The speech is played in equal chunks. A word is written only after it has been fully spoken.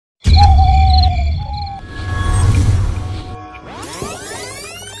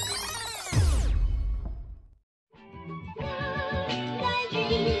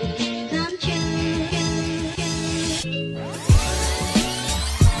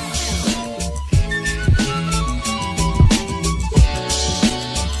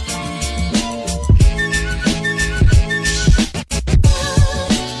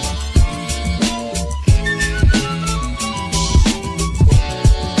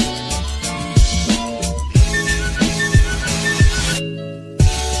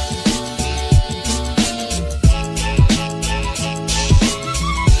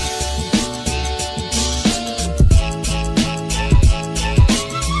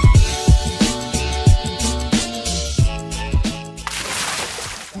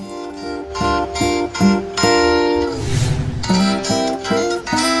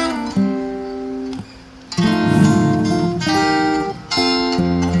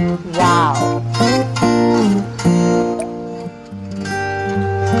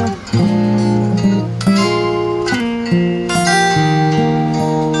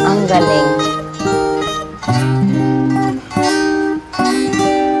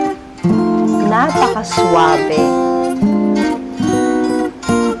napakaswabe.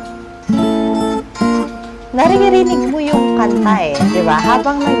 Naririnig mo yung kanta eh, di ba?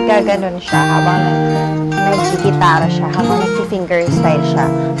 Habang naggaganon siya, habang nag-gitara siya, habang nag-fingerstyle siya,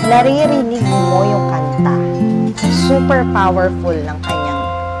 naririnig mo yung kanta. Super powerful ng kanyang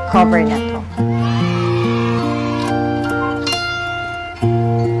cover na to.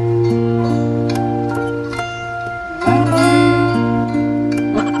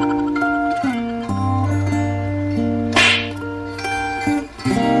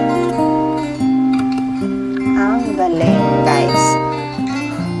 Ang galing, guys.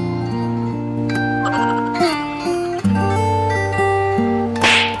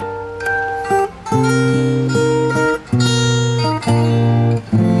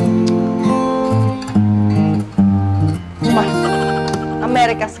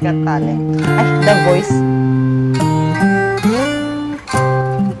 America's Got Talent. Ay, The Voice.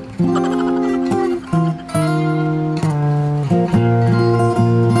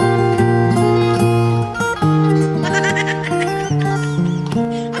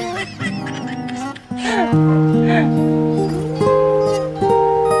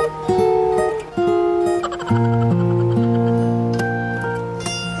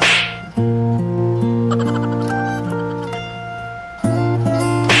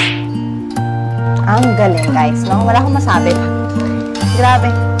 Ang galing, guys, no? Wala akong masabi.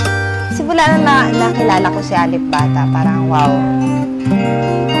 Grabe. Simula na nakilala ko si Alip bata, parang wow.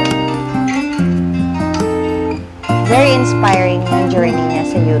 Very inspiring yung journey niya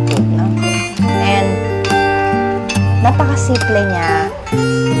sa YouTube, no? And napakasimple niya.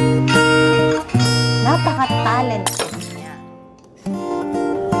 Napaka-talented niya.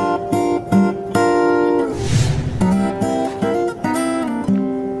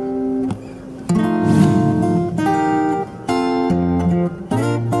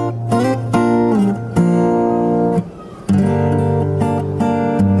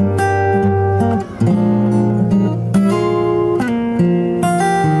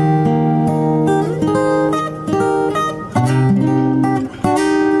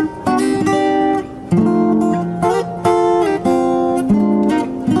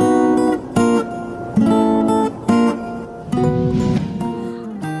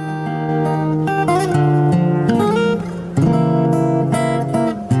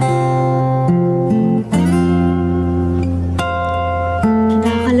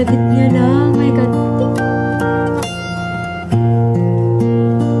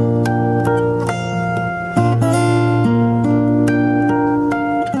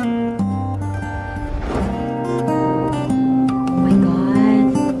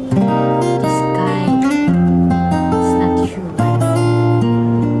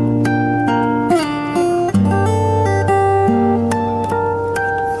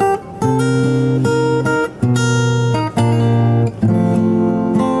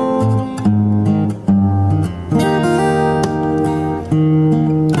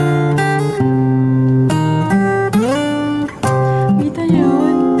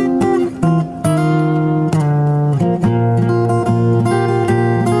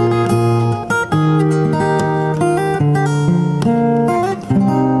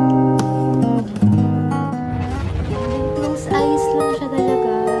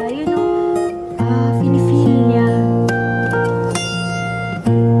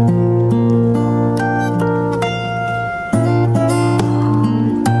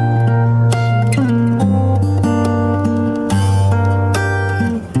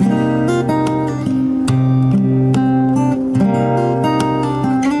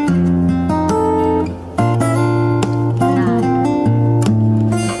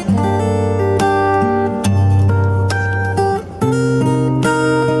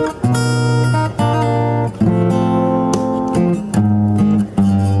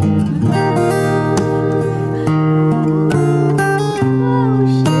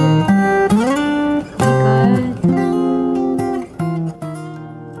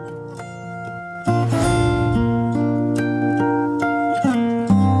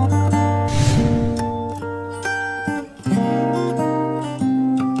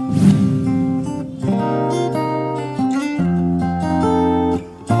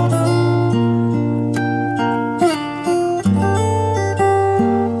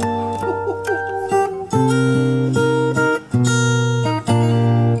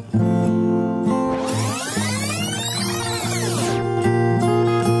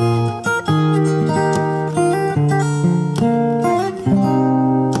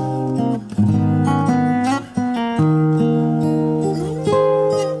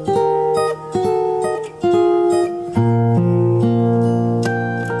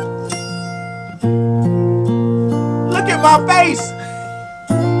 my face.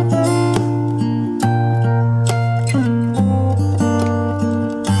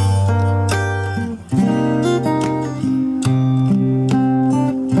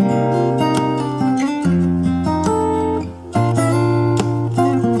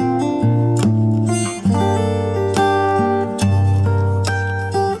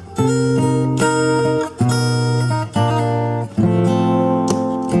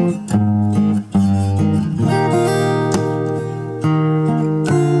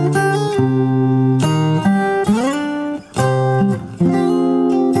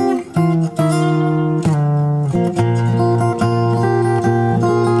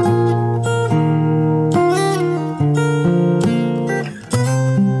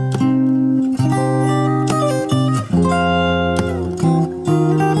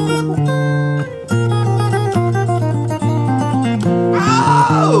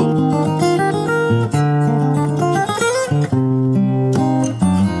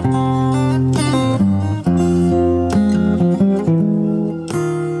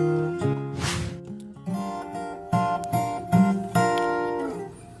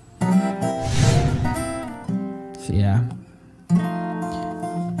 Yeah.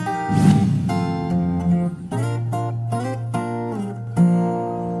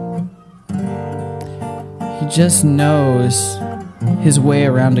 He just knows his way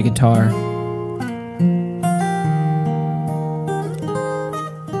around a guitar.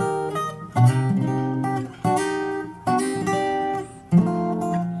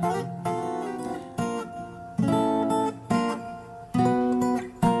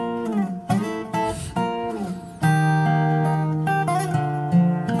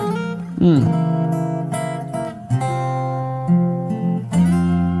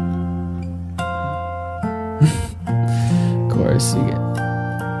 Of course you get.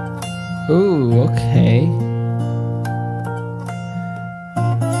 Ooh, okay.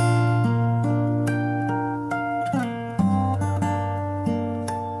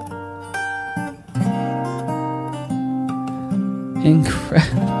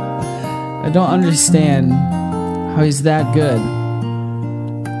 Incredible. I don't understand how he's that good.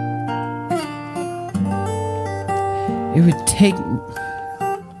 It would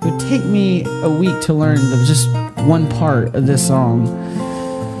take me a week to learn just one part of this song.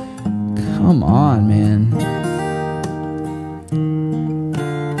 Come on, man.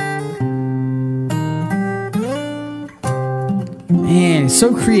 Man, he's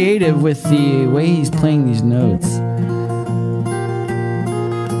so creative with the way he's playing these notes.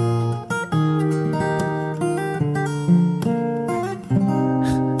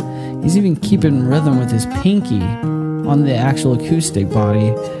 He's even keeping rhythm with his pinky on the actual acoustic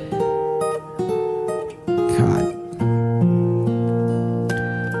body. God.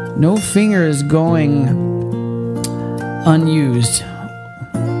 No finger is going unused.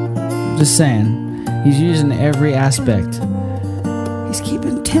 Just saying. He's using every aspect. He's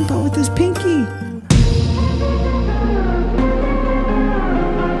keeping tempo with his pinky.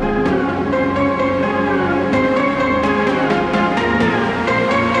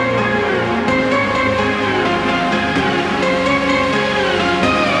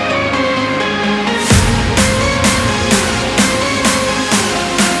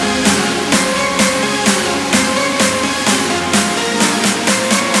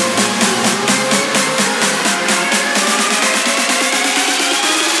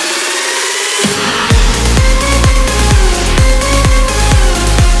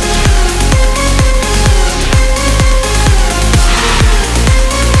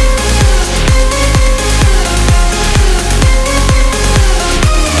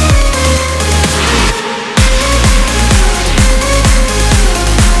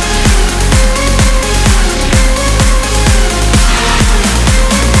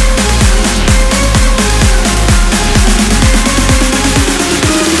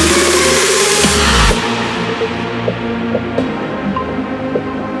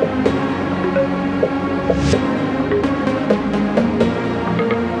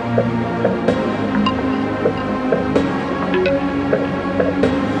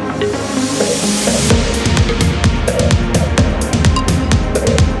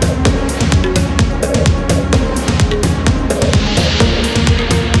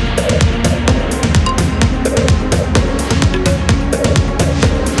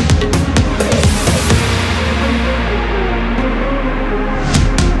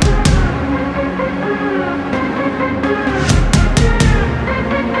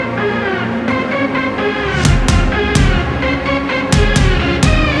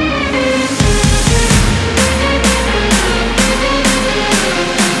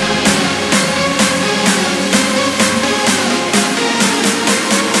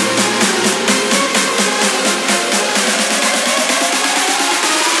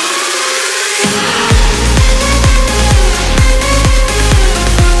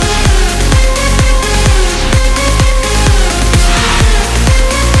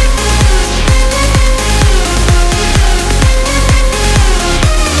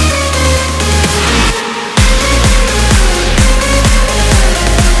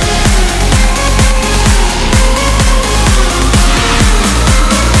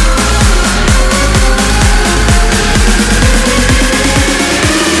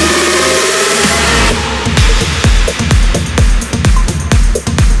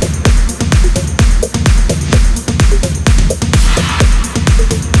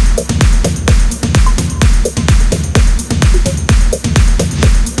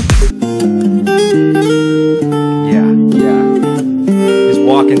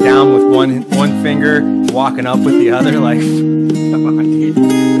 walking down with one finger, walking up with the other. Like, come on, dude.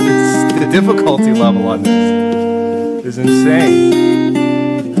 The difficulty level on this is insane.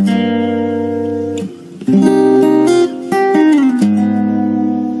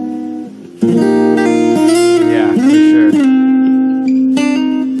 Yeah, for sure.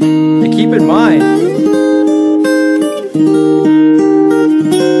 And keep in mind,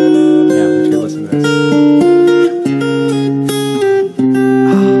 yeah, we should listen to this.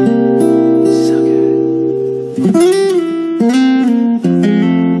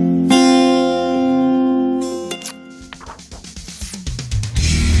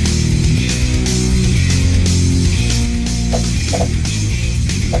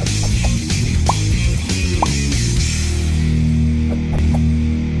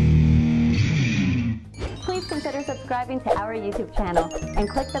 Please consider subscribing to our YouTube channel and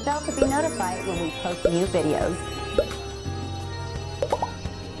click the bell to be notified when we post new videos.